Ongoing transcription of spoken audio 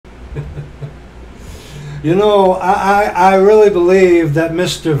You know, I really believe that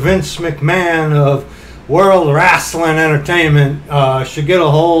Mr. Vince McMahon of World Wrestling Entertainment should get a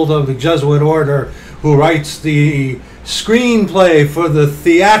hold of the Jesuit order who writes the screenplay for the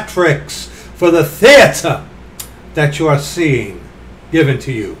theatrics, for the theater that you are seeing given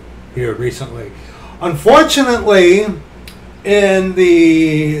to you here recently. Unfortunately, in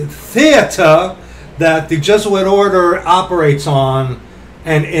the theater that the Jesuit order operates on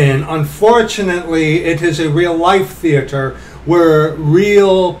and in, unfortunately, it is a real life theater where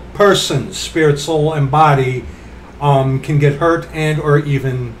real persons, spirit, soul, and body, can get hurt and or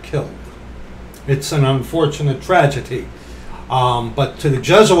even killed. It's an unfortunate tragedy. But to the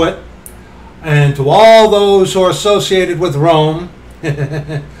Jesuit and to all those who are associated with Rome,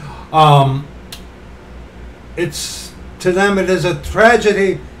 it's to them it is a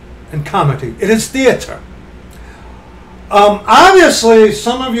tragedy and comedy. It is theater. Obviously,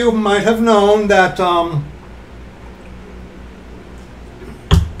 some of you might have known that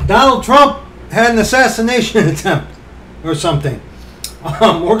Donald Trump had an assassination attempt or something.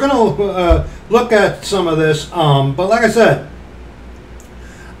 We're going to look at some of this, but like I said,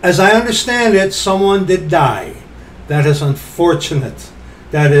 as I understand it, someone did die. That is unfortunate.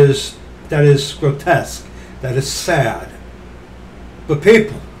 That is grotesque. That is sad. But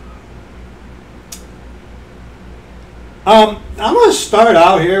people, I'm going to start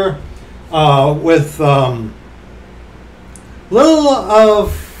out here with little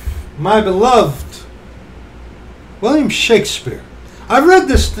of my beloved William Shakespeare. I've read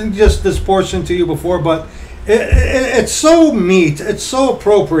this portion to you before, but it's so meet, it's so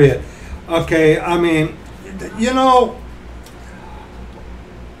appropriate. Okay, I mean, you know,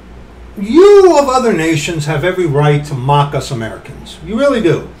 you of other nations have every right to mock us Americans. You really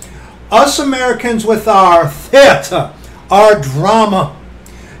do. Us Americans with our theater, our drama.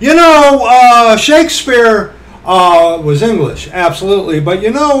 You know, Shakespeare was English, absolutely. But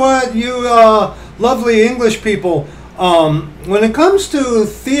you know what, you lovely English people, when it comes to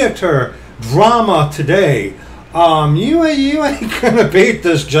theater, drama today, you ain't gonna beat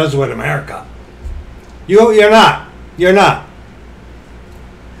this Jesuit America. You're not. You're not.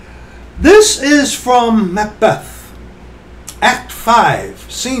 This is from Macbeth, Act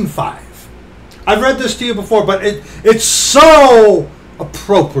 5, Scene 5. I've read this to you before, but it's so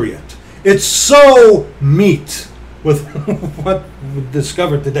appropriate. It's so meet with what we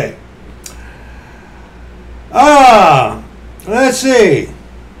discovered today. Let's see.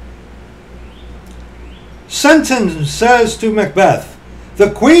 Sentence says to Macbeth, "The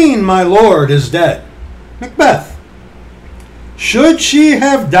queen, my lord, is dead." Macbeth, should she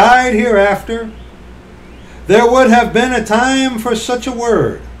have died hereafter? There would have been a time for such a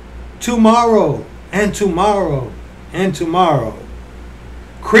word. Tomorrow, and tomorrow, and tomorrow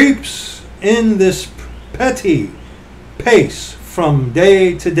creeps in this petty pace from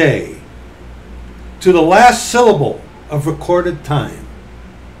day to day, to the last syllable of recorded time.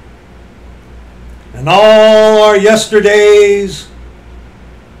 And all our yesterdays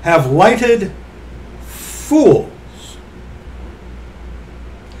have lighted fools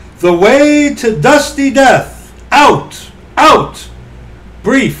the way to dusty death. Out, out,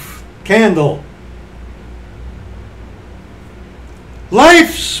 brief candle.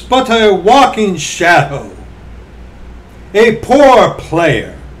 Life's but a walking shadow, a poor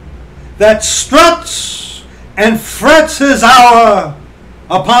player that struts and frets his hour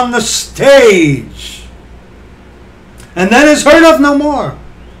upon the stage, and then is heard of no more.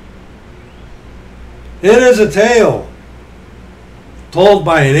 It is a tale told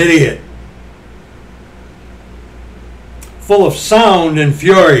by an idiot, full of sound and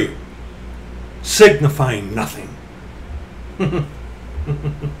fury, signifying nothing.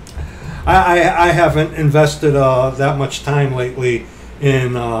 I haven't invested that much time lately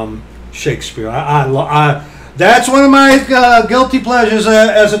in Shakespeare. That's one of my guilty pleasures,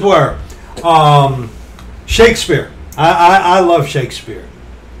 as it were. Shakespeare. I love Shakespeare.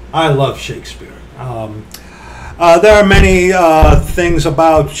 I love Shakespeare. There are many things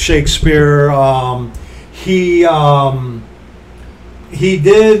about Shakespeare. He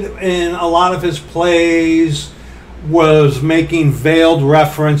did, in a lot of his plays, was making veiled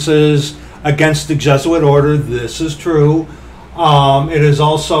references against the Jesuit order. This is true. It is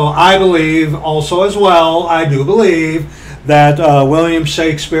also, I believe, also as well, I do believe that William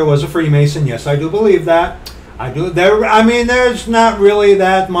Shakespeare was a Freemason. Yes, I do believe that. I do. I mean, there's not really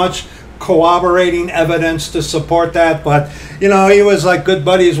that much corroborating evidence to support that, but you know, he was like good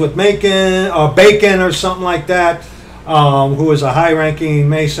buddies with Bacon or something like that, who was a high-ranking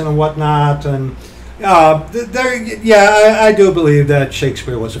Mason and whatnot, and I do believe that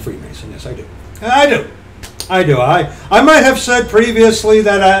Shakespeare was a Freemason. Yes, I do. I might have said previously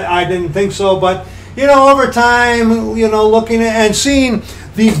that I didn't think so, but over time, looking at and seeing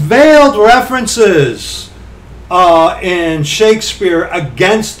the veiled references in Shakespeare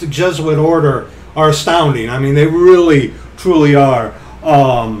against the Jesuit order are astounding. I mean, they really, truly are.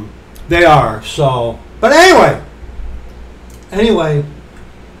 They are. So, but anyway,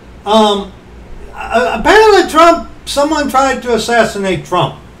 apparently someone tried to assassinate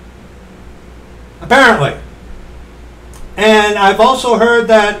Trump. Apparently. And I've also heard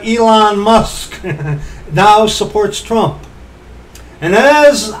that Elon Musk now supports Trump. And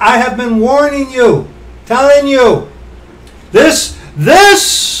as I have been warning you, telling you, this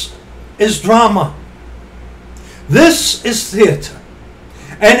is drama. This is theater.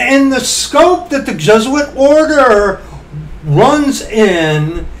 And in the scope that the Jesuit order runs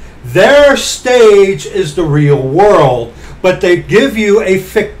in, their stage is the real world, but they give you a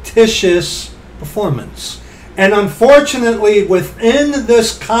fictitious performance. And unfortunately, within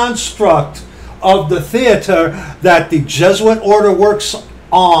this construct of the theater that the Jesuit order works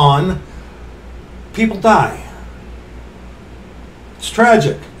on, people die. It's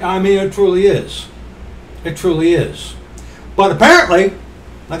tragic. I mean, it truly is. It truly is. But apparently,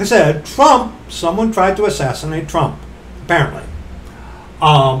 like I said, someone tried to assassinate Trump. Apparently.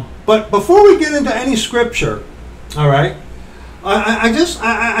 But before we get into any scripture, all right, I just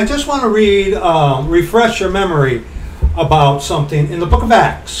want to refresh your memory about something in the book of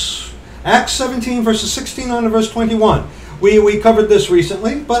Acts. Acts 17, verses 16 on to verse 21. We covered this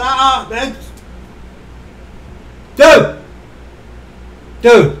recently, but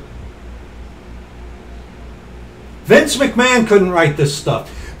dude, Vince McMahon couldn't write this stuff.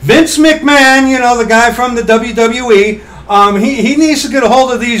 Vince McMahon, the guy from the WWE, he needs to get a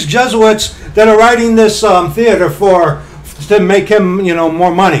hold of these Jesuits that are writing this theater to make him,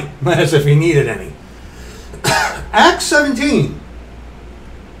 more money, as if he needed any. Acts 17,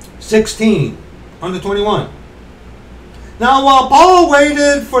 16 on to 21. Now, while Paul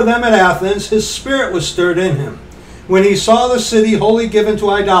waited for them at Athens, his spirit was stirred in him when he saw the city wholly given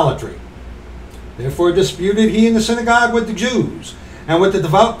to idolatry. Therefore disputed he in the synagogue with the Jews, and with the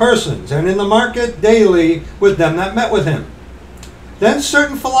devout persons, and in the market daily with them that met with him. Then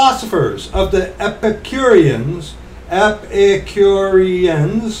certain philosophers of the Epicureans, and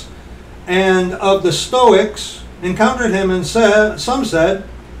of the Stoics encountered him, and some said,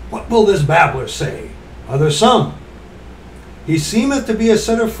 "What will this babbler say?" Others, "Some. He seemeth to be a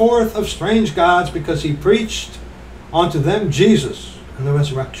setter forth of strange gods, because he preached unto them Jesus and the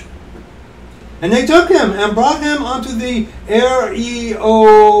resurrection." And they took him and brought him unto the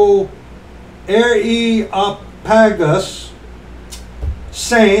Areopagus,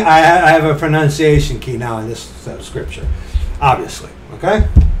 saying, I have a pronunciation key now in this scripture, obviously, okay?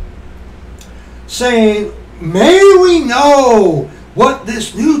 Saying, "May we know what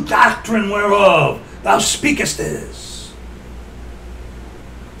this new doctrine whereof thou speakest is?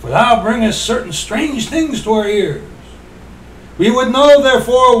 For thou bringest certain strange things to our ears. We would know,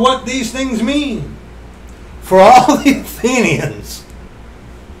 therefore, what these things mean. For all the Athenians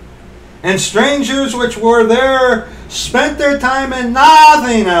and strangers which were there spent their time in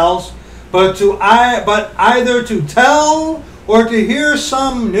nothing else but either to tell or to hear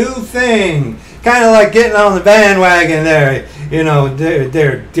some new thing." Kind of like getting on the bandwagon there,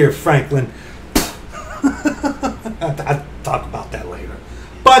 dear Franklin. I'll talk about that later.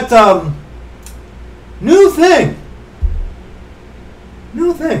 But new thing.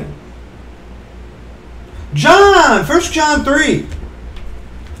 New thing. John, 1 John 3.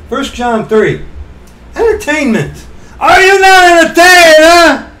 1 John 3. Entertainment. Are you not entertained,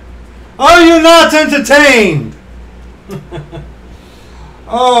 huh? Are you not entertained?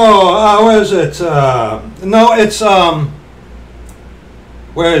 Where is it? No, it's,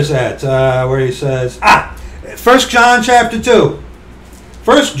 where is that? Where he says, 1 John chapter 2.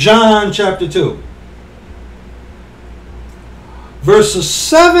 1 John chapter 2. Verses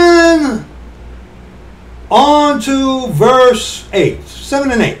 7 on to verse 8. 7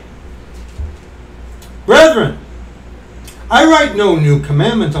 and 8. Brethren, I write no new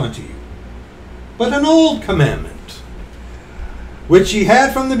commandment unto you, but an old commandment, which ye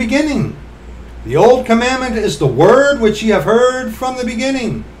had from the beginning. The old commandment is the word which ye have heard from the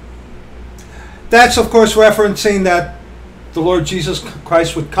beginning. That's, of course, referencing that the Lord Jesus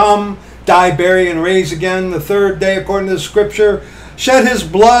Christ would come, die, bury, and raise again the third day according to the scripture, shed his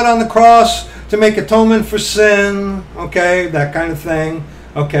blood on the cross to make atonement for sin, okay, that kind of thing,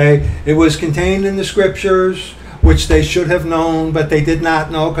 okay. It was contained in the scriptures. which they should have known, but they did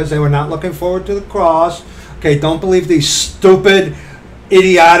not know because they were not looking forward to the cross. Okay, don't believe these stupid,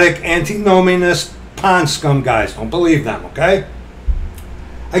 idiotic, antinomianist pond scum guys. Don't believe them, okay?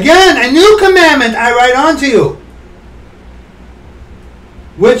 Again, a new commandment I write unto you,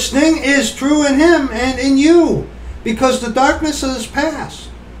 which thing is true in him and in you, because the darkness is past,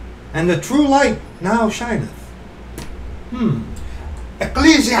 and the true light now shineth.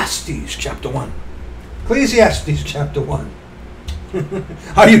 Ecclesiastes chapter 1. Ecclesiastes chapter 1.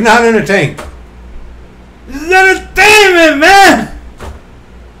 Are you not entertained? This is entertainment, man!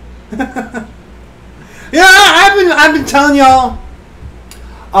 Yeah, I've been telling y'all,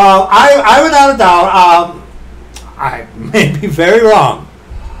 I without a doubt, I may be very wrong.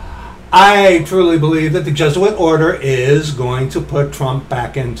 I truly believe that the Jesuit order is going to put Trump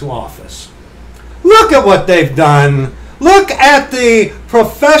back into office. Look at what they've done. Look at the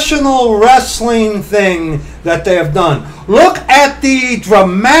professional wrestling thing that they have done. Look at the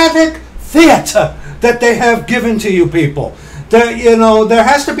dramatic theater that they have given to you people. There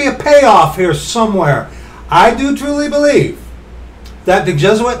has to be a payoff here somewhere. I do truly believe that the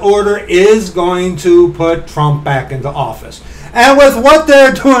Jesuit order is going to put Trump back into office. And with what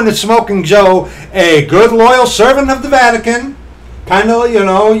they're doing to Smoking Joe, a good loyal servant of the Vatican, kind of,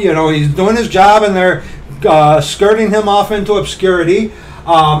 he's doing his job and they're skirting him off into obscurity.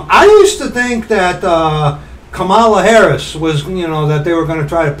 I used to think that Kamala Harris was, that they were going to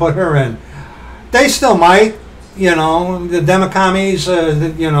try to put her in. They still might, the Democommies,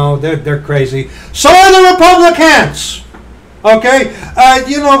 they're crazy. So are the Republicans. Okay,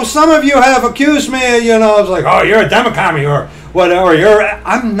 some of you have accused me, it's like, oh, you're a Democommy or whatever.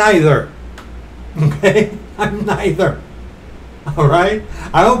 I'm neither. Okay, I'm neither. All right.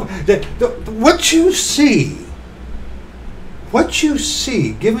 I hope that what you see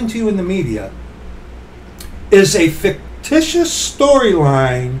given to you in the media is a fictitious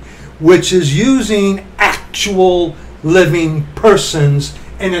storyline which is using actual living persons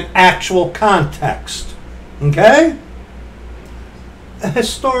in an actual context. Okay? A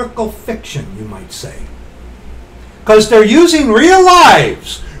historical fiction, you might say. Because they're using real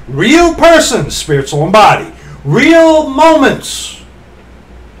lives, real persons, spirit, soul, and body, real moments,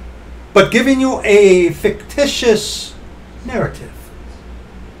 but giving you a fictitious narrative.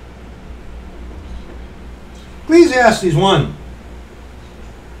 Ecclesiastes 1,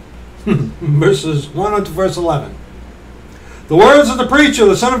 verses 1 to verse 11. The words of the preacher,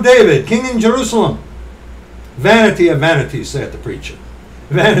 the son of David, king in Jerusalem. Vanity of vanities, saith the preacher.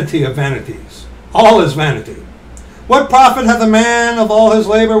 Vanity of vanities. All is vanity. What profit hath a man of all his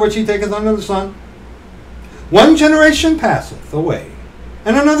labor which he taketh under the sun? One generation passeth away,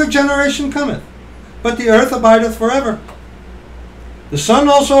 and another generation cometh, but the earth abideth forever. The sun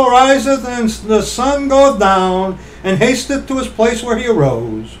also ariseth, and the sun goeth down, and hasteth to his place where he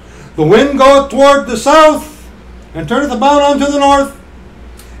arose. The wind goeth toward the south, and turneth about unto the north.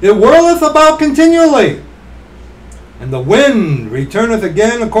 It whirleth about continually, and the wind returneth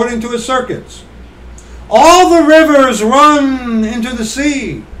again according to his circuits. All the rivers run into the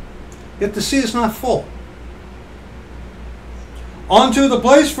sea, yet the sea is not full. Unto the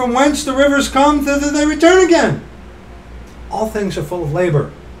place from whence the rivers come, thither they return again. All things are full of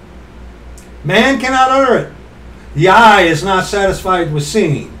labor. Man cannot utter it. The eye is not satisfied with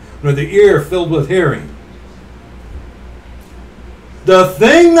seeing, nor the ear filled with hearing. The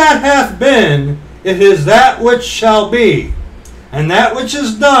thing that hath been, it is that which shall be. And that which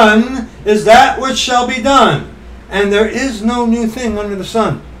is done is that which shall be done. And there is no new thing under the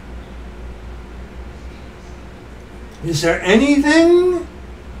sun. Is there anything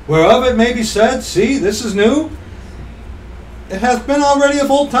whereof it may be said, see, this is new? It hath been already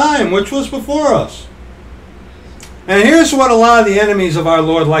of old time, which was before us. And here's what a lot of the enemies of our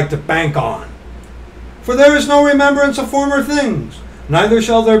Lord like to bank on. For there is no remembrance of former things, neither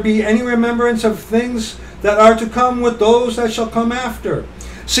shall there be any remembrance of things that are to come with those that shall come after.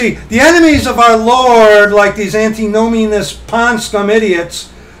 See, the enemies of our Lord, like these antinomianist pond scum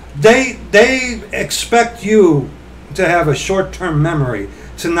idiots, they expect you to have a short-term memory,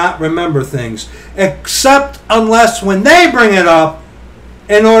 to not remember things, except unless when they bring it up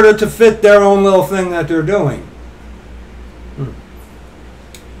in order to fit their own little thing that they're doing.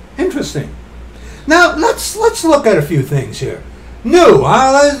 Interesting. Now let's look at a few things here. New,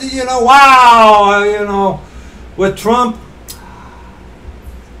 wow, with Trump.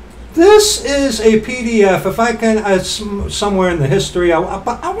 This is a PDF. If I can, somewhere in the history, I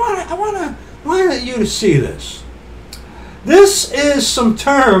want you to see this. This is some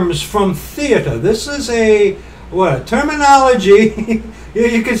terms from theater. This is a terminology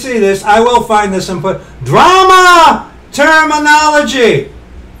You can see this. I will find this and put drama terminology.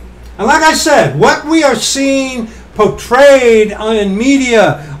 And like I said, what we are seeing portrayed in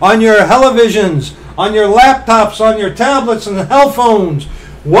media, on your televisions, on your laptops, on your tablets and cell phones,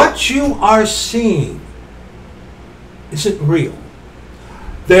 what you are seeing isn't real.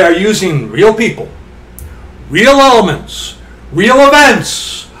 They are using real people, real elements, real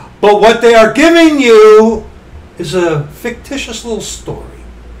events, but what they are giving you is a fictitious little story.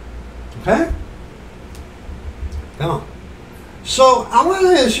 Okay? Come on. So I want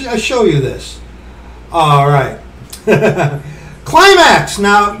to show you this. All right. Climax.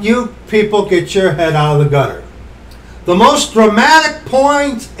 Now, you people get your head out of the gutter. The most dramatic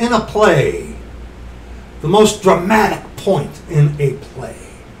point in a play. The most dramatic point in a play.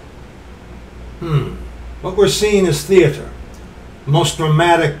 What we're seeing is theater. Most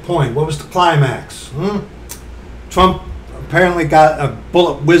dramatic point. What was the climax? Trump apparently got a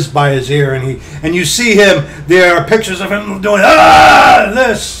bullet whizzed by his ear, and you see him. There are pictures of him doing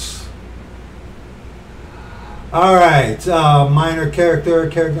this. All right, minor character.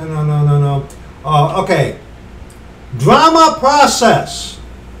 No. Okay, drama process.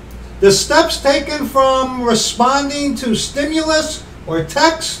 The steps taken from responding to stimulus or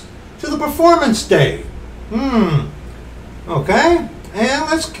text to the performance day. Okay, and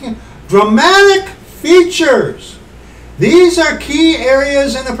let's dramatic features. These are key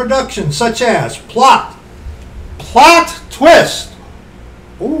areas in a production, such as plot twist.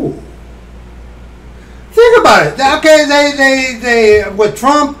 Ooh, think about it. Okay, they with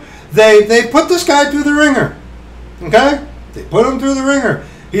Trump, they put this guy through the ringer. Okay, they put him through the ringer.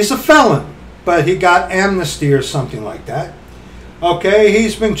 He's a felon, but he got amnesty or something like that. Okay,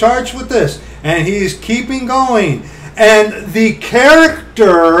 he's been charged with this, and he's keeping going. And the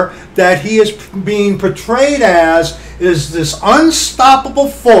character that he is being portrayed as is this unstoppable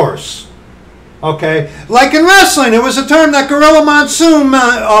force. Okay, like in wrestling, it was a term that Gorilla Monsoon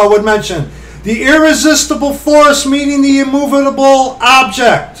would mention. The irresistible force meeting the immovable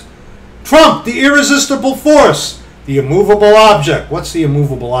object. Trump, the irresistible force. The immovable object. What's the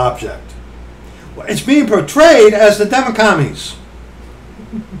immovable object? Well, it's being portrayed as the democommies.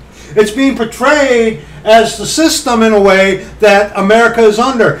 It's being portrayed as the system in a way that America is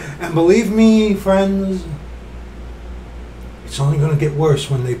under. And believe me, friends, it's only going to get worse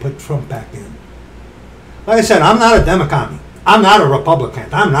when they put Trump back in. Like I said, I'm not a Democrat. I'm not a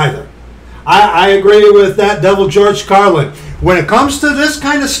Republican. I'm neither. I agree with that devil George Carlin. When it comes to this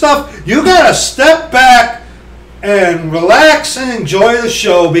kind of stuff, you got to step back and relax and enjoy the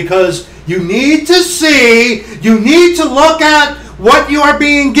show, because you need to see, you need to look at what you are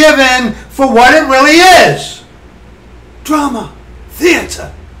being given for what it really is. Drama,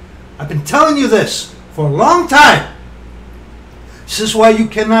 theater. I've been telling you this for a long time. This is why you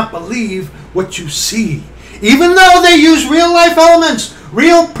cannot believe what you see. Even though they use real life elements,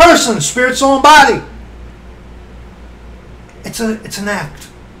 real persons, spirit, soul, and body. It's an act.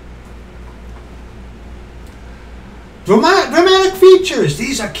 Dramatic features.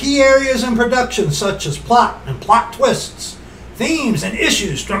 These are key areas in production, such as plot and plot twists, themes and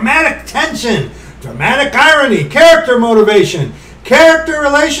issues, dramatic tension, dramatic irony, character motivation, character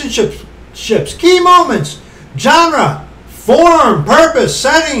relationships, key moments, genre, form, purpose,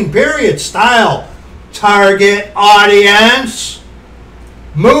 setting, period, style, target audience,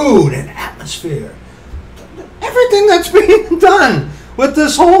 mood, and atmosphere. Everything that's being done with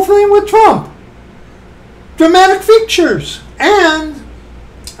this whole thing with Trump. Dramatic features and,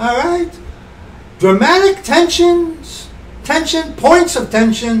 all right, dramatic tension, points of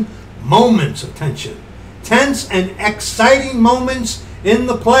tension, moments of tension, tense and exciting moments in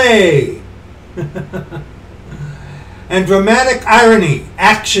the play. And dramatic irony,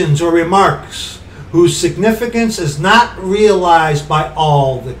 actions or remarks whose significance is not realized by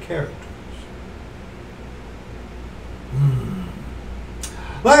all the characters.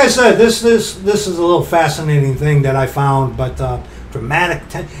 Like I said, this is a little fascinating thing that I found, but dramatic,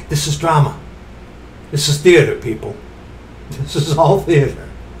 this is drama. This is theater, people. This is all theater.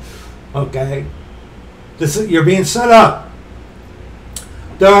 Okay? You're being set up.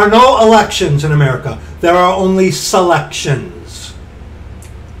 There are no elections in America. There are only selections.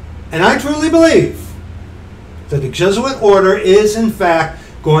 And I truly believe that the Jesuit order is, in fact,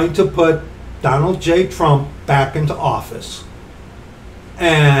 going to put Donald J. Trump back into office.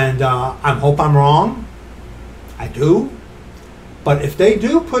 And I hope I'm wrong. I do. But if they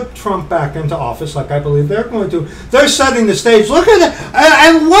do put Trump back into office, like I believe they're going to, they're setting the stage. Look at it.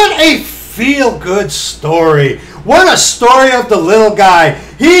 And what a feel-good story. What a story of the little guy.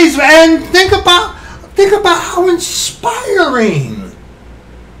 And think about how inspiring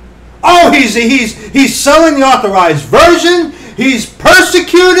Oh, he's selling the authorized version. He's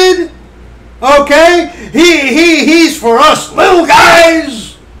persecuted. Okay, he's for us little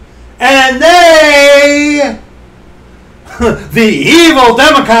guys, and they, the evil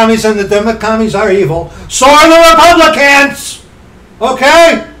democommies, and the democommies are evil. So are the Republicans.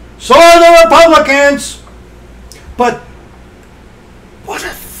 Okay, so are the Republicans. But what a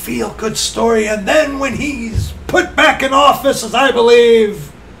feel-good story! And then when he's put back in office, as I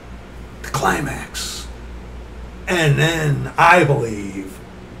believe, the climax, and then I believe.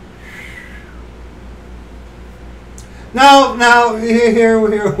 Now here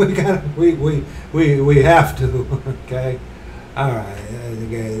we have to. Okay, all right.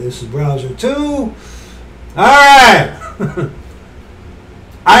 Okay, this is browser 2. All right.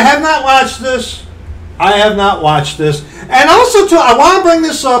 I have not watched this. And also too, I want to bring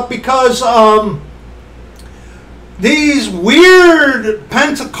this up because these weird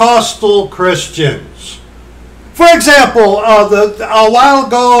Pentecostal Christians. For example, a while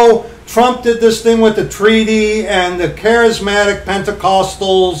ago, Trump did this thing with the treaty, and the charismatic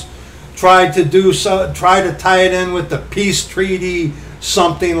Pentecostals tried to tie it in with the peace treaty,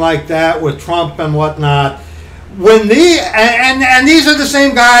 something like that, with Trump and whatnot. And these are the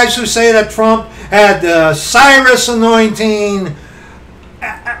same guys who say that Trump had the Cyrus anointing.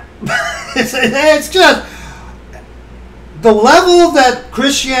 It's just the level that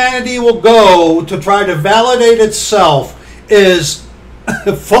Christianity will go to try to validate itself is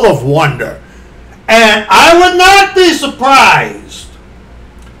full of wonder. And I would not be surprised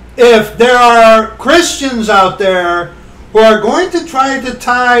if there are Christians out there who are going to try to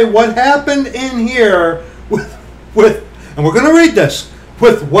tie what happened in here with and we're going to read this,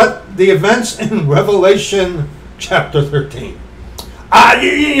 with what the events in Revelation chapter 13.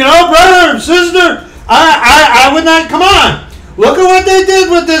 You know, brother, sister, I would not, come on. Look at what they did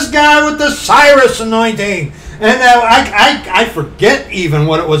with this guy with the Cyrus anointing. And I forget even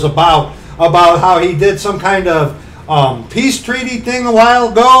what it was about how he did some kind of peace treaty thing a while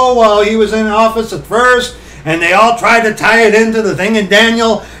ago while he was in office at first. And they all tried to tie it into the thing in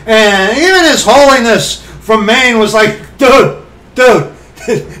Daniel. And even His Holiness from Maine was like, dude,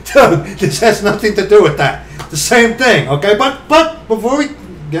 this has nothing to do with that. The same thing, okay? But before we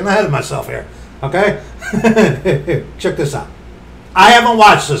get ahead of myself here, okay? Check this out. I haven't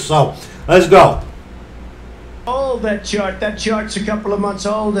watched this, so let's go. Old, that chart's a couple of months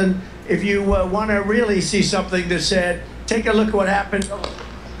old, and if you want to really see something that's said, take a look at what happened.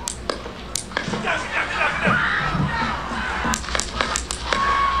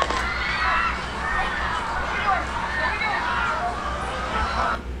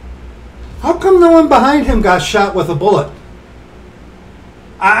 How come no one behind him got shot with a bullet?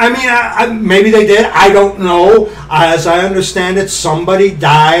 I mean, maybe they did. I don't know. As I understand it, somebody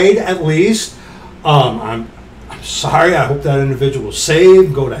died at least. I'm sorry. I hope that individual was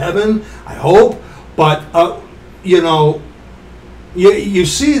saved, go to heaven. I hope. But, you know, you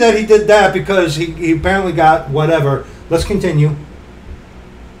see that he did that because he apparently got whatever. Let's continue.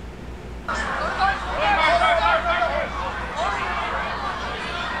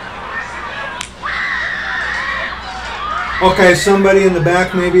 Okay, somebody in the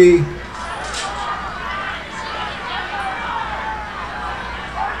back maybe.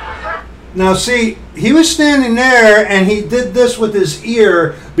 Now see, he was standing there and he did this with his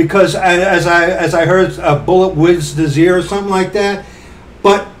ear because as I heard a bullet whizzed his ear or something like that.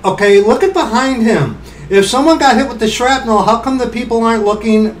 But okay, look at behind him. If someone got hit with the shrapnel, how come the people aren't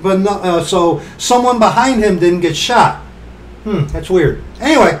looking, but no, so someone behind him didn't get shot? That's weird.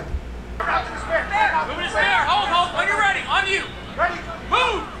 Anyway.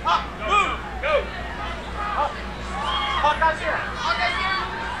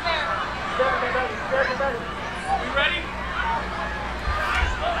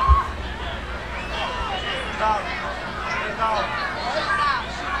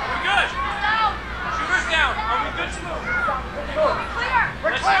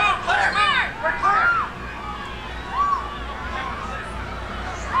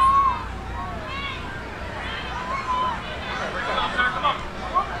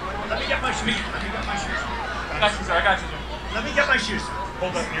 I got you. Let me get my shoes.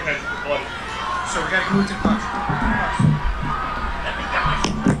 Hold up, your head is bloody. So we gotta move to the box. Let me get my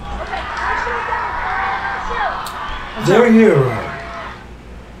shoes. They're here.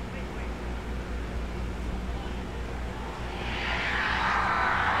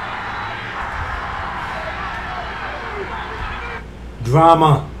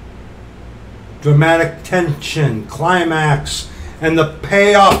 Drama, dramatic tension, climax, and the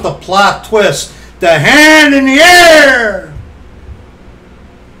payoff, the plot twist. The hand in the air.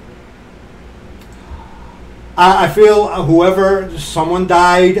 I feel someone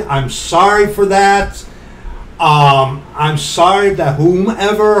died. I'm sorry for that. I'm sorry that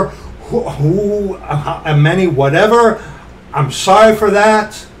whomever, many, whatever. I'm sorry for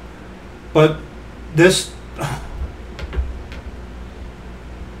that. But this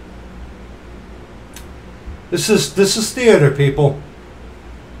is theater, people.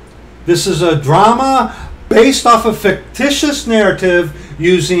 This is a drama based off a fictitious narrative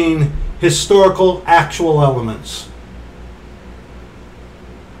using historical actual elements.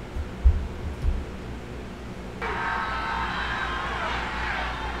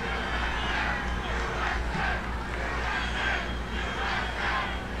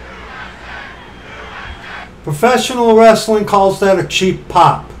 Professional wrestling calls that a cheap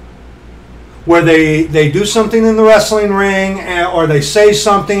pop, where they do something in the wrestling ring or they say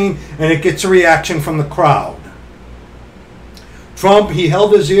something and it gets a reaction from the crowd. Trump, he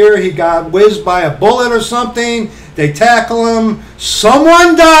held his ear, he got whizzed by a bullet or something, they tackle him,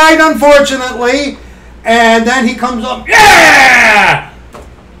 someone died unfortunately, and then he comes up, yeah!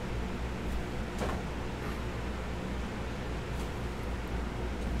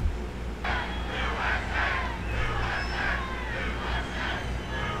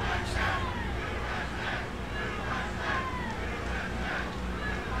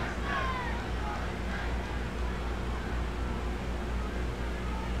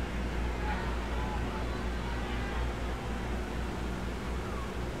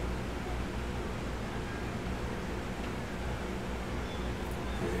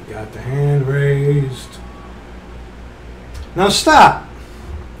 Got the hand raised. Now stop.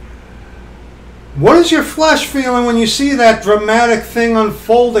 What is your flesh feeling when you see that dramatic thing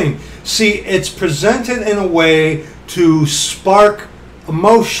unfolding? See, it's presented in a way to spark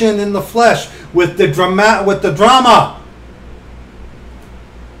emotion in the flesh with the drama.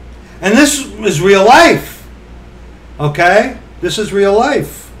 And this is real life. Okay? This is real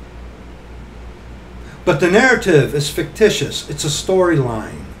life. But the narrative is fictitious. It's a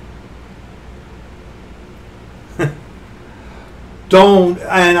storyline. Don't,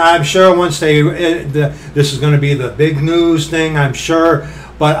 and I'm sure once this is going to be the big news thing, I'm sure,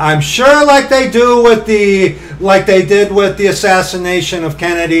 but I'm sure like they did with the assassination of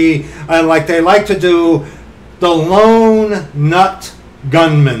Kennedy, and like they like to do the lone nut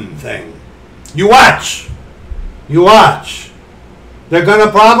gunman thing. You watch. They're going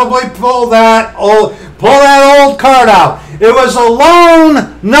to probably pull that old card out. It was a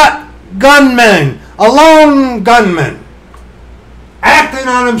lone nut gunman, a lone gunman. Acting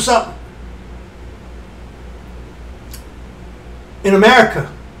on himself. In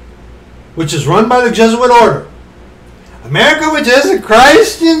America, which is run by the Jesuit order, America, which is a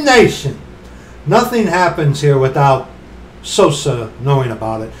Christian nation, nothing happens here without Sosa knowing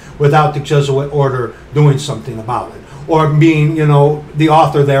about it, without the Jesuit order doing something about it, or being, the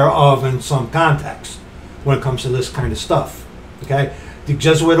author thereof in some context when it comes to this kind of stuff. Okay? The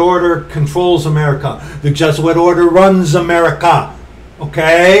Jesuit order controls America. The Jesuit order runs America.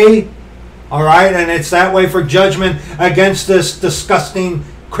 Okay? All right? And it's that way for judgment against this disgusting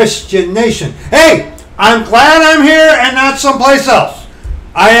Christian nation. Hey, I'm glad I'm here and not someplace else.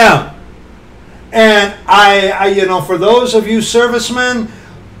 I am. And I for those of you servicemen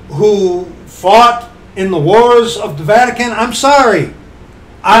who fought in the wars of the Vatican, I'm sorry.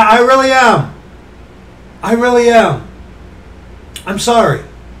 I really am. I really am. I'm sorry.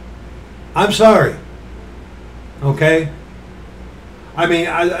 I'm sorry. Okay? I mean,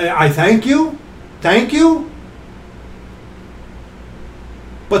 I thank you. Thank you.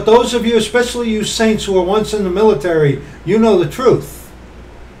 But those of you, especially you saints who were once in the military, you know the truth.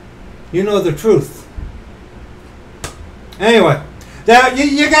 You know the truth. Anyway,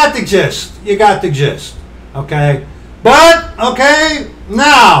 you got the gist. You got the gist. Okay? But, okay,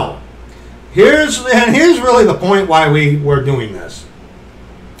 now, here's really the point why we're doing this.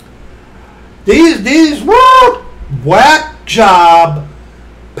 These whack job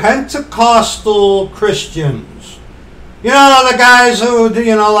Pentecostal Christians, the guys who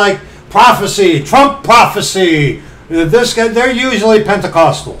like prophecy, Trump prophecy, this guy, they're usually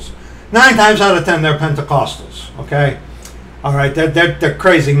Pentecostals. 9 times out of 10 they're Pentecostals. Okay, all right, they're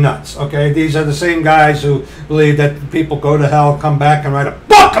crazy nuts. Okay, these are the same guys who believe that people go to hell, come back and write a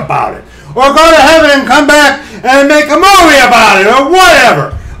book about it, or go to heaven and come back and make a movie about it, or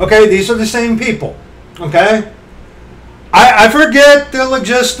whatever. Okay, these are the same people. Okay, I forget the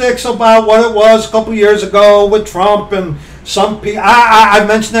logistics about what it was a couple years ago with Trump and some people. I've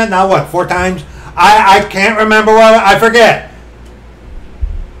mentioned that now, 4 times? I can't remember what, I forget.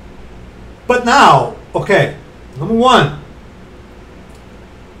 But now, okay, number one,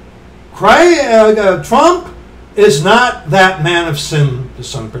 Trump is not that man of sin, the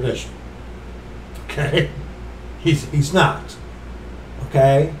son of perdition. Okay? He's not.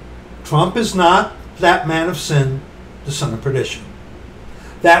 Okay? Trump is not that man of sin, the son of perdition.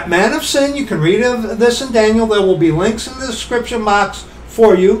 That man of sin, you can read of this in Daniel. There will be links in the description box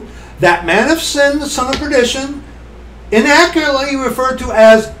for you. That man of sin, the son of perdition, inaccurately referred to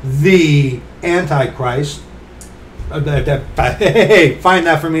as the Antichrist. Hey, find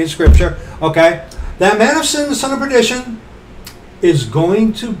that for me in Scripture. Okay? That man of sin, the son of perdition, is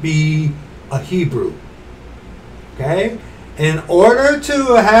going to be a Hebrew. Okay? In order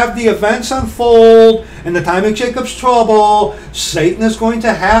to have the events unfold in the time of Jacob's trouble, Satan is going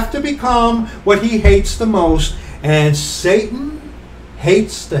to have to become what he hates the most. And Satan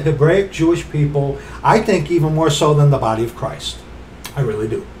hates the Hebraic Jewish people, I think even more so than the body of Christ. I really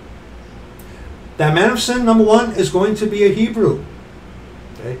do. That man of sin, number one, is going to be a Hebrew.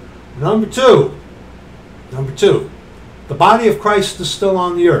 Okay? Number two, the body of Christ is still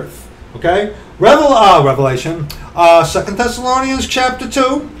on the earth. Okay? Revelation, 2 Thessalonians chapter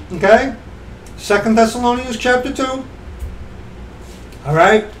 2. Okay? 2 Thessalonians chapter 2. All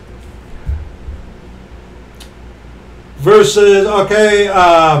right? Verses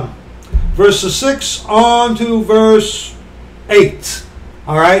 6 on to verse 8.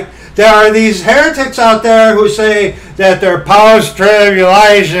 All right? There are these heretics out there who say that they're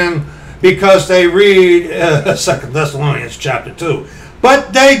post-tribulation because they read 2 Thessalonians chapter 2.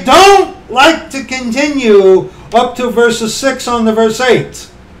 But they don't like to continue up to verses 6 on to verse 8.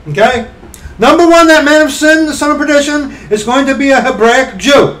 Okay? Number one, that man of sin, the son of perdition, is going to be a Hebraic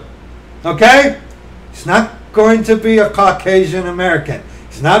Jew. Okay? He's not going to be a Caucasian American.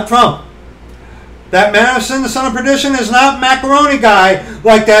 He's not Trump. That man of sin, the son of perdition, is not macaroni guy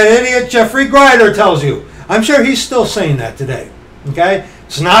like that idiot Jeffrey Grider tells you. I'm sure he's still saying that today. Okay?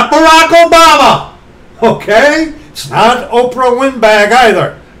 It's not Barack Obama. Okay? It's not Oprah Windbag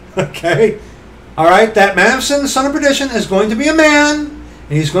either. Okay? Alright? That man of sin, the son of perdition, is going to be a man,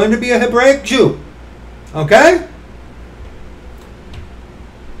 and he's going to be a Hebraic Jew. Okay?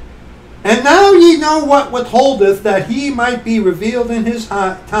 And now ye know what withholdeth, that he might be revealed in his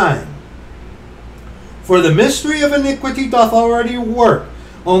time. For the mystery of iniquity doth already work.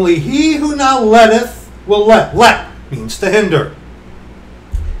 Only he who now letteth will let. Let means to hinder.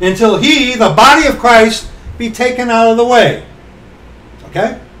 Until he, the body of Christ, be taken out of the way.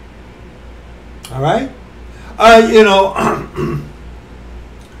 Okay? Alright?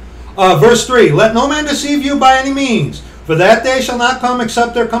 Verse 3. Let no man deceive you by any means. For that day shall not come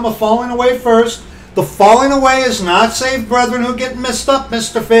except there come a falling away first. The falling away is not saved brethren who get messed up,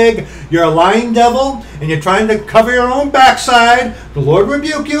 Mr. Fig. You're a lying devil, and you're trying to cover your own backside. The Lord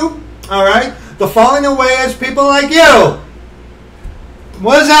rebuke you. Alright? The falling away is people like you.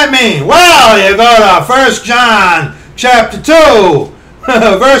 What does that mean? Well, you go to 1 John chapter 2,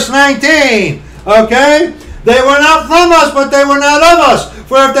 verse 19. Okay? They were not from us, but they were not of us.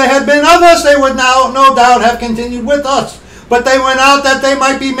 For if they had been of us, they would now no doubt have continued with us. But they went out that they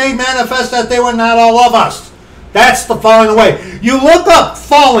might be made manifest that they were not all of us. That's the falling away. You look up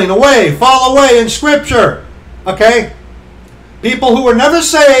falling away, fall away in Scripture. Okay? People who were never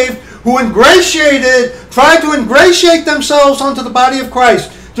saved, who tried to ingratiate themselves onto the body of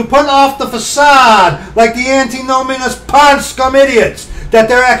Christ, to put off the facade like the antinomianous pond scum idiots, that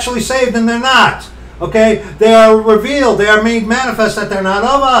they're actually saved and they're not. Okay? They are revealed, they are made manifest that they're not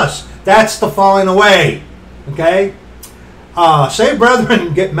of us. That's the falling away. Okay? Saved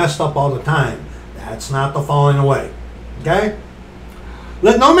brethren get messed up all the time. That's not the falling away. Okay?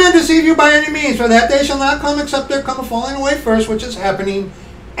 Let no man deceive you by any means, for that day shall not come except there come a falling away first, which is happening,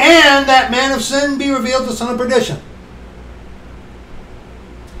 and that man of sin be revealed, the son of perdition.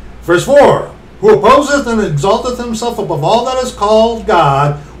 Verse 4. Who opposeth and exalteth himself above all that is called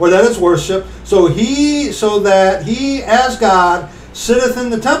God, or that is worshipped, so that he as God sitteth in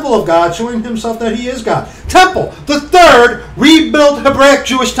the temple of God, showing himself that he is God. Temple, the third rebuilt Hebraic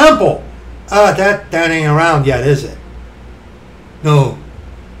Jewish temple. That ain't around yet, is it? No,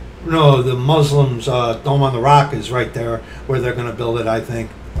 the Muslims' Dome on the Rock is right there where they're going to build it, I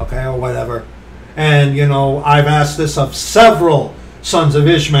think. Okay, or whatever. And, I've asked this of several sons of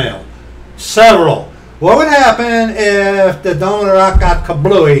Ishmael. Several. What would happen if the Dome on the Rock got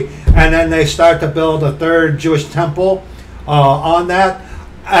kablooey and then they start to build a third Jewish temple on that?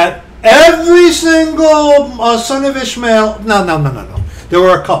 At every single son of Ishmael, no. There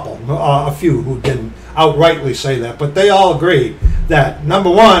were a few who didn't outrightly say that, but they all agreed that, number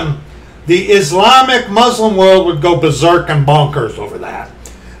one, the Islamic Muslim world would go berserk and bonkers over that.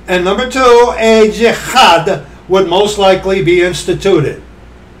 And number two, a jihad would most likely be instituted.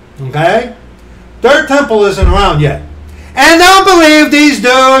 Okay? Their temple isn't around yet. And don't believe these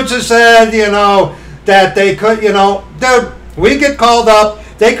dudes who said, that they could, dude, we get called up,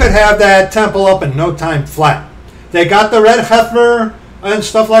 they could have that temple up in no time flat. They got the red heifer and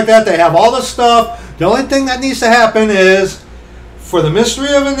stuff like that. They have all the stuff. The only thing that needs to happen is, for the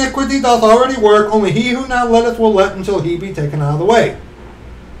mystery of iniquity doth already work, only he who now letteth will let until he be taken out of the way.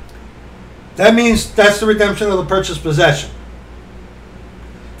 That means that's the redemption of the purchased possession.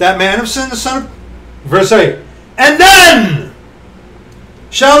 That man of sin, the son of... Verse 8. And then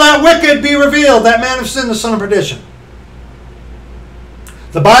shall that wicked be revealed, that man of sin, the son of perdition.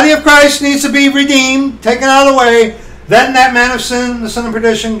 The body of Christ needs to be redeemed, taken out of the way. Then that man of sin, the son of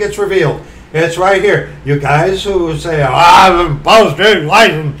perdition, gets revealed. It's right here. You guys who say, Paul's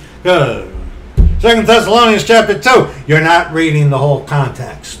life in 2 Thessalonians chapter 2. You're not reading the whole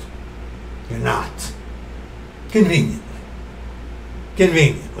context. You're not. Conveniently.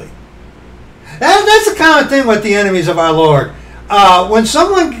 That's a common thing with the enemies of our Lord. When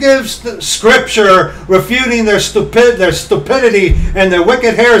someone gives the scripture refuting their stupidity and their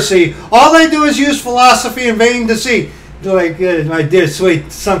wicked heresy, all they do is use philosophy and vain deceit. Like my dear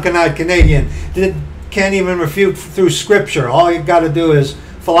sweet sunken-eyed Canadian, can't even refute through scripture. All you got to do is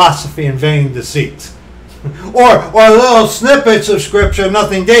philosophy and vain deceit, or little snippets of scripture,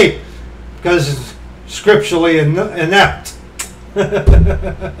 nothing deep, because it's scripturally inept.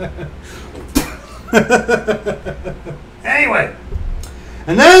 Anyway,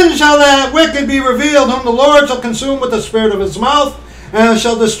 and then shall that wicked be revealed, whom the Lord shall consume with the spirit of his mouth, and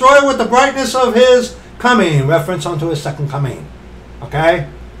shall destroy with the brightness of his coming. Reference unto his second coming. Okay?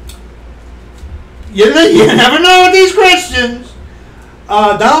 You never know with these Christians.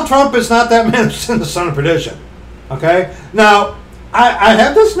 Donald Trump is not that man of sin, the son of perdition. Okay? Now, I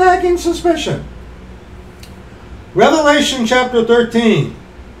have this nagging suspicion. Revelation chapter 13.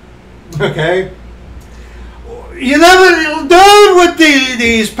 Okay? You never, dude, with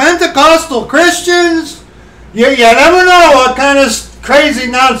these Pentecostal Christians, you never know what kind of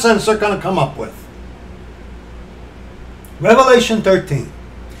crazy nonsense they're going to come up with. Revelation 13.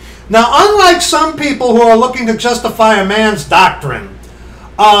 Now, unlike some people who are looking to justify a man's doctrine,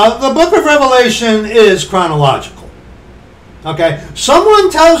 the book of Revelation is chronological. Okay? Someone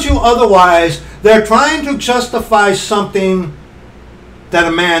tells you otherwise, they're trying to justify something that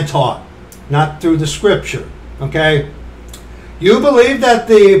a man taught, not through the scripture. Okay? You believe that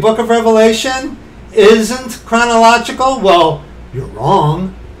the book of Revelation isn't chronological? Well, you're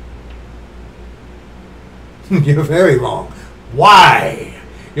wrong. You're very wrong. Why?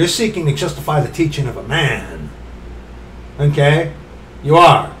 You're seeking to justify the teaching of a man. Okay? You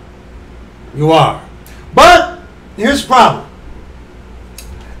are. You are. But here's the problem.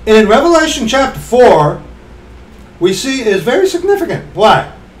 In Revelation chapter 4, we see is very significant.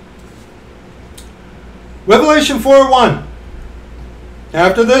 Why? Revelation 4:1.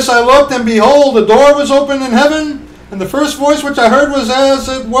 After this I looked, and behold, a door was opened in heaven, and the first voice which I heard was as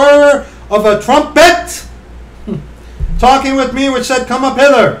it were of a trumpet, talking with me, which said, Come up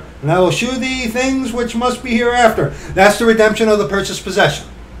hither, and I will shew thee things which must be hereafter. That's the redemption of the purchased possession.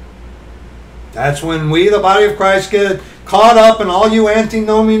 That's when we, the body of Christ, get caught up, and all you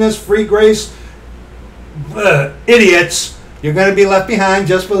antinomianist, free grace idiots, you're going to be left behind,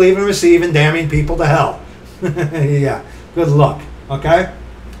 just believe and receive, and damning people to hell. Yeah, good luck. Okay?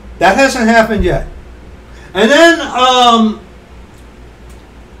 That hasn't happened yet. And then,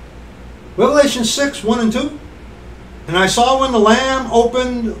 Revelation 6:1 and 2. And I saw when the Lamb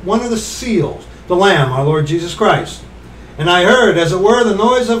opened one of the seals, the Lamb, our Lord Jesus Christ. And I heard, as it were, the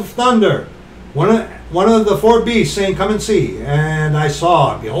noise of thunder. One of the four beasts saying, Come and see. And I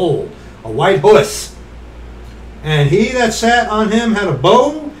saw, behold, a white horse. And he that sat on him had a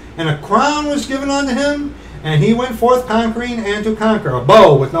bow, and a crown was given unto him. And he went forth conquering and to conquer. A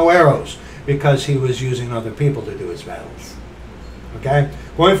bow with no arrows, because he was using other people to do his battles. Okay?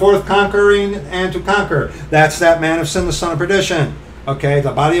 Going forth conquering and to conquer. That's that man of sin, the son of perdition. Okay?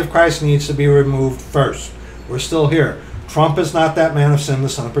 The body of Christ needs to be removed first. We're still here. Trump is not that man of sin, the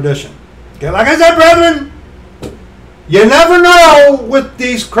son of perdition. Okay? Like I said, brethren, you never know with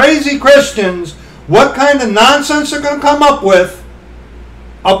these crazy Christians what kind of nonsense they're going to come up with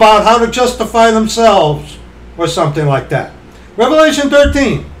about how to justify themselves or something like that. Revelation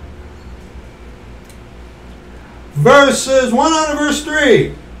 13. Verses 1 on to verse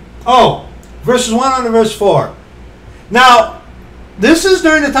 3. Oh, verses 1 on to verse 4. Now, this is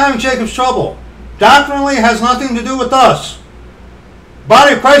during the time of Jacob's trouble. Doctrinally, it has nothing to do with us.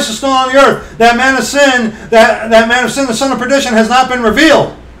 Body of Christ is still on the earth. That man of sin, that man of sin, the son of perdition, has not been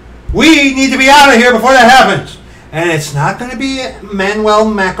revealed. We need to be out of here before that happens. And it's not going to be Manuel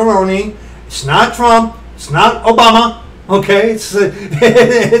Macaroni It's not Trump. It's not Obama. Okay? It's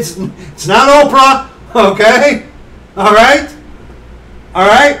not Oprah. Okay? All right? All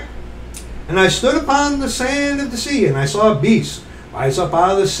right? And I stood upon the sand of the sea, and I saw a beast rise up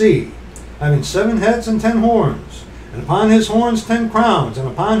out of the sea, having 7 heads and 10 horns, and upon his horns 10 crowns, and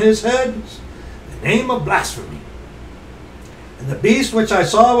upon his heads the name of blasphemy. And the beast which I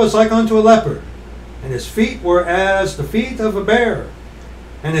saw was like unto a leopard, and his feet were as the feet of a bear,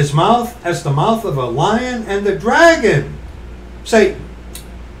 and his mouth as the mouth of a lion. And the dragon, Satan,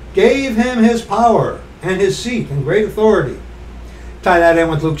 gave him his power and his seat and great authority. Tie that in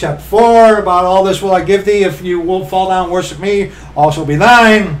with Luke chapter 4, about all this will I give thee, if you will fall down and worship me, all shall be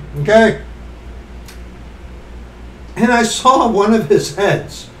thine. Okay? And I saw one of his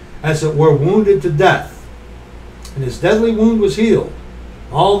heads, as it were, wounded to death, and his deadly wound was healed.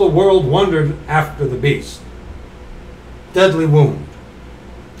 All the world wondered after the beast. Deadly wound.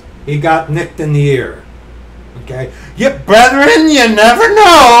 He got nicked in the ear. Okay? Yet, brethren, you never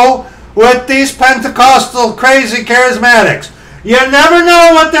know with these Pentecostal crazy charismatics. You never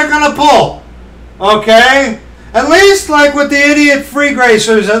know what they're going to pull. Okay? At least, like with the idiot free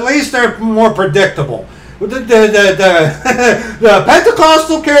gracers, at least they're more predictable. The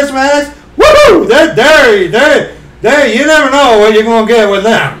Pentecostal charismatics, woohoo! They're, you never know what you're going to get with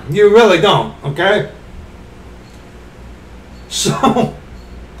them. You really don't. Okay? So,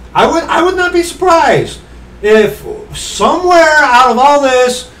 I would not be surprised if somewhere out of all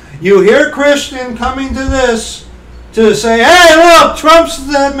this, you hear Christian coming to this to say, hey, look, Trump's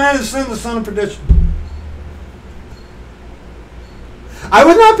the man of sin, the son of perdition. I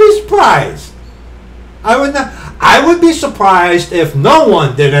would not be surprised. I would be surprised if no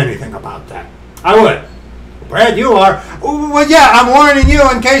one did anything about that. I would. Brad, you are. Well, yeah, I'm warning you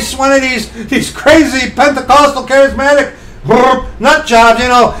in case one of these crazy Pentecostal charismatic nut jobs, you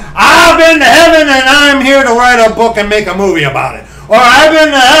know, I've been to heaven and I'm here to write a book and make a movie about it. Or I've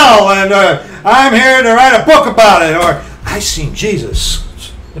been to hell and I'm here to write a book about it. Or I've seen Jesus.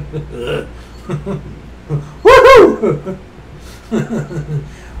 Woohoo!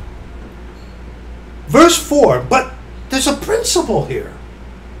 Verse 4, but there's a principle here.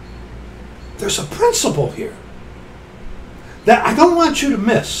 There's a principle here that I don't want you to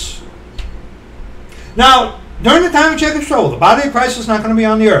miss. Now, during the time of Jacob's trouble, the body of Christ is not going to be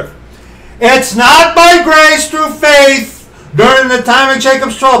on the earth. It's not by grace through faith during the time of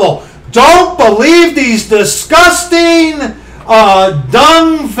Jacob's trouble. Don't believe these disgusting,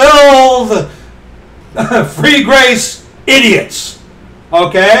 dung-filled, free grace idiots.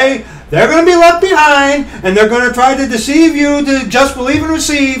 Okay? They're going to be left behind, and they're going to try to deceive you to just believe and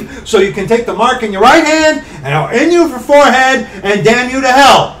receive, so you can take the mark in your right hand and in your forehead and damn you to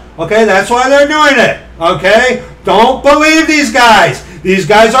hell. Okay? That's why they're doing it. Okay? Don't believe these guys. These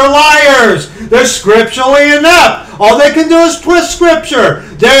guys are liars. They're scripturally inept. All they can do is twist scripture.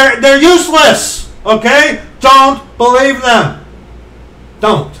 They're useless. Okay? Don't believe them.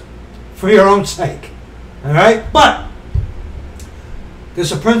 Don't. For your own sake. All right? But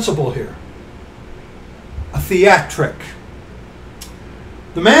there's a principle here. A theatric.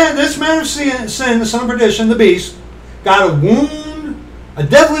 This man of sin, the son of perdition, the beast, got a wound, a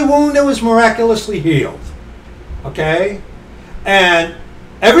deadly wound that was miraculously healed. Okay? And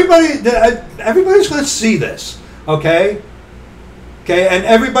everybody's going to see this. Okay? Okay? And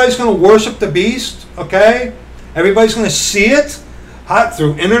everybody's going to worship the beast. Okay? Everybody's going to see it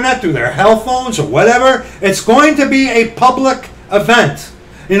through internet, through their cell phones or whatever. It's going to be a public event.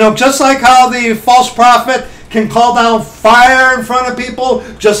 You know, just like how the false prophet can call down fire in front of people,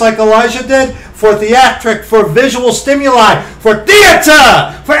 just like Elijah did, for theatric, for visual stimuli, for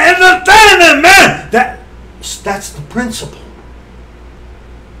theater, for entertainment, man. That's the principle.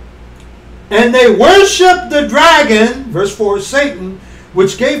 And they worship the dragon, verse 4, Satan,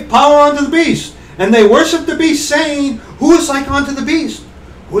 which gave power unto the beast. And they worship the beast, saying, who is like unto the beast?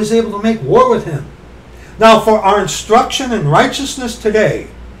 Who is able to make war with him? Now, for our instruction in righteousness today,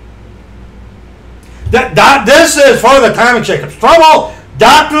 this is for the time of Jacob's trouble.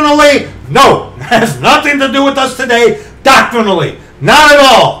 Doctrinally, no. It has nothing to do with us today. Doctrinally, not at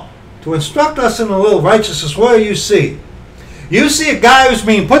all. To instruct us in a little righteousness, what do you see? You see a guy who's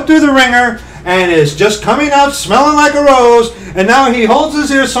being put through the ringer and is just coming out smelling like a rose, and now he holds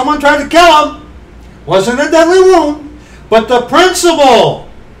his ear. Someone tried to kill him. Wasn't a deadly wound, but the principle.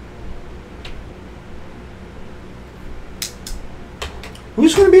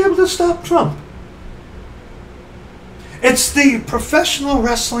 Who's going to be able to stop Trump? It's the professional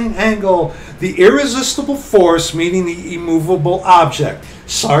wrestling angle, the irresistible force meeting the immovable object.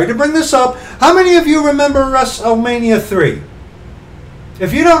 Sorry to bring this up. How many of you remember WrestleMania 3?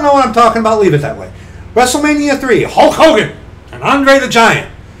 If you don't know what I'm talking about, leave it that way. WrestleMania 3, Hulk Hogan and Andre the Giant.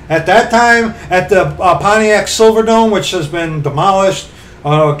 At that time, at the Pontiac Silverdome, which has been demolished,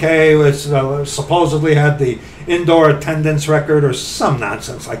 okay, which supposedly had the indoor attendance record or some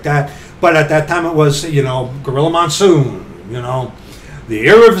nonsense like that. But at that time, it was, you know, Gorilla Monsoon, you know, the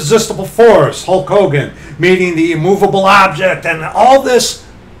irresistible force, Hulk Hogan, meeting the immovable object, and all this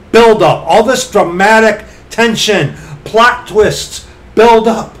build-up, all this dramatic tension, plot twists, build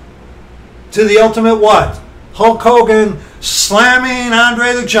up to the ultimate what? Hulk Hogan slamming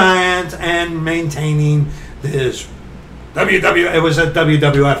Andre the Giant and maintaining his it was at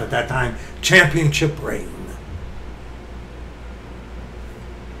WWF at that time, championship reign.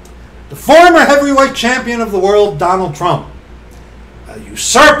 The former heavyweight champion of the world, Donald Trump, a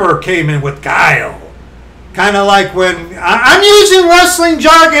usurper, came in with guile. Kind of like when I'm using wrestling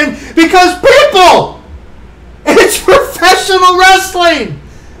jargon because people, it's professional wrestling.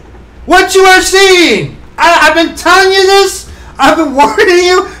 What you are seeing, I've been telling you this. I've been warning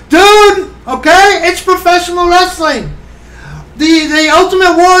you, dude. Okay, it's professional wrestling. The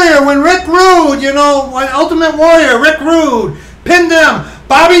Ultimate Warrior, when Rick Rude, you know, when Ultimate Warrior Rick Rude pinned him,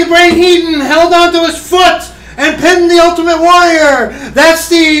 Bobby the Brain Heenan held onto his foot and pinned the Ultimate Warrior. That's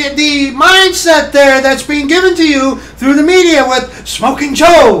the mindset there that's being given to you through the media with Smoking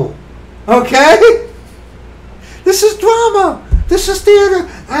Joe. Okay? This is drama. This is theater.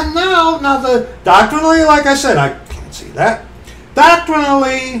 And now the doctrinally, like I said, I can't see that.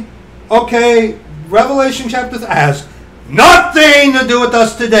 Doctrinally, okay, Revelation chapter 3 has nothing to do with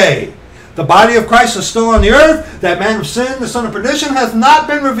us today. The body of Christ is still on the earth. That man of sin, the son of perdition, has not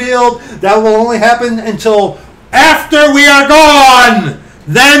been revealed. That will only happen until after we are gone.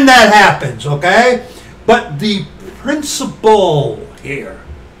 Then that happens, okay? But the principle here,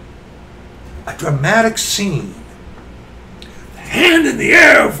 a dramatic scene. The hand in the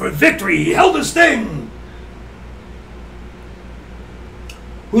air for victory. He held his thing.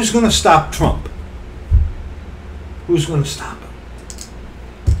 Who's going to stop Trump? Who's going to stop him?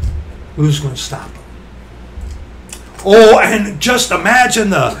 Who's going to stop him? Oh, and just imagine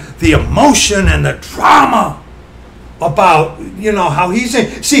the emotion and the drama about, you know, how he's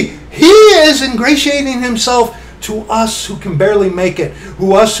in. See, he is ingratiating himself to us who can barely make it,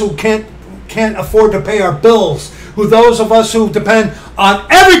 who can't afford to pay our bills, who those of us who depend on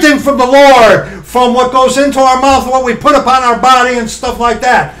everything from the Lord, from what goes into our mouth, what we put upon our body and stuff like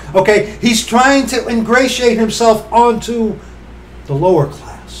that. Okay, he's trying to ingratiate himself onto the lower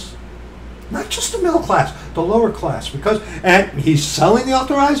class. Not just the middle class, the lower class. And he's selling the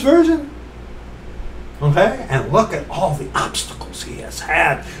authorized version. Okay, and look at all the obstacles he has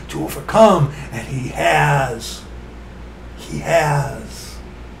had to overcome. And he has.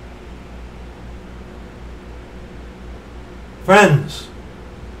 Friends,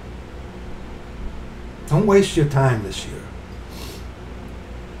 don't waste your time this year.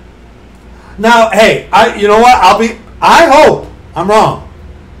 Now, hey, you know what? I hope I'm wrong.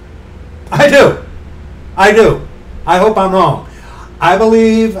 I do. I hope I'm wrong. I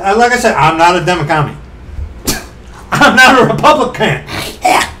believe, like I said, I'm not a Democrat. I'm not a Republican.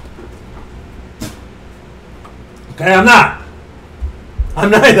 Okay, I'm not.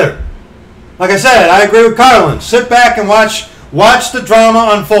 I'm neither. Like I said, I agree with Carlin. Sit back and watch the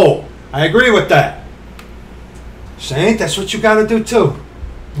drama unfold. I agree with that. Saint, that's what you got to do too.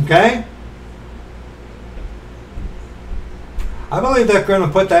 Okay? I believe they're going to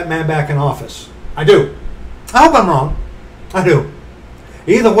put that man back in office. I do. I hope I'm wrong. I do.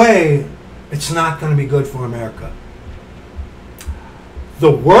 Either way, it's not going to be good for America.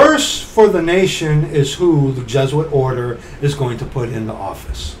 The worst for the nation is who the Jesuit order is going to put into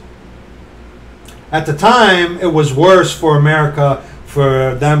office. At the time, it was worse for America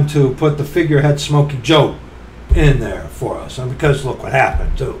for them to put the figurehead Smokey Joe in there for us. And because look what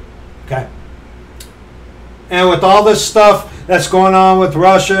happened too. Okay? And with all this stuff that's going on with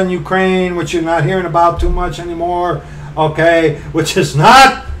Russia and Ukraine, which you're not hearing about too much anymore, okay, which is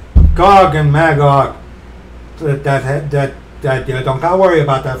not Gog and Magog, that you don't got to worry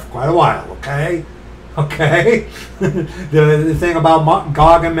about that for quite a while, okay? Okay? the thing about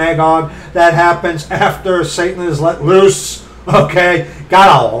Gog and Magog, that happens after Satan is let loose, okay? Got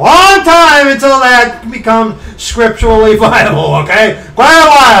a long time until that becomes scripturally viable, okay? Quite a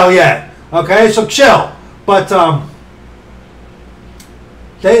while yet, okay? So chill. But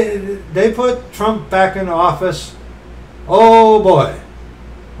they put Trump back in office. Oh boy.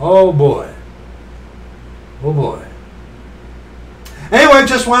 Oh boy. Oh boy. Anyway,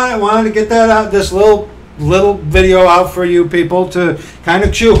 just wanted to get that out, this little video out for you people to kind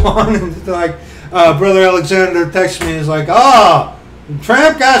of chew on. And like Brother Alexander texted me, he's like,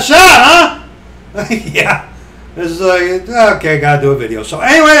 Tramp got shot, huh? Yeah. This is like, okay, gotta do a video. So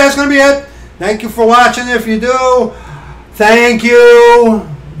anyway, that's gonna be it. Thank you for watching. If you do, thank you,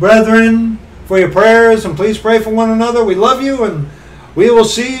 brethren, for your prayers, and please pray for one another. We love you, and we will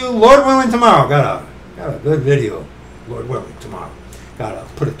see you, Lord willing, tomorrow. Got a good video, Lord willing, tomorrow. Gotta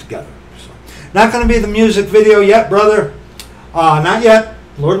put it together. So, not gonna be the music video yet, brother. Not yet.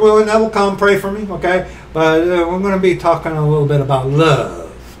 Lord willing, that will come. Pray for me, okay? But we're going to be talking a little bit about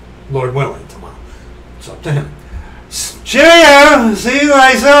love, Lord willing, tomorrow. It's up to him. Cheerio! See you,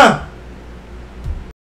 Lisa!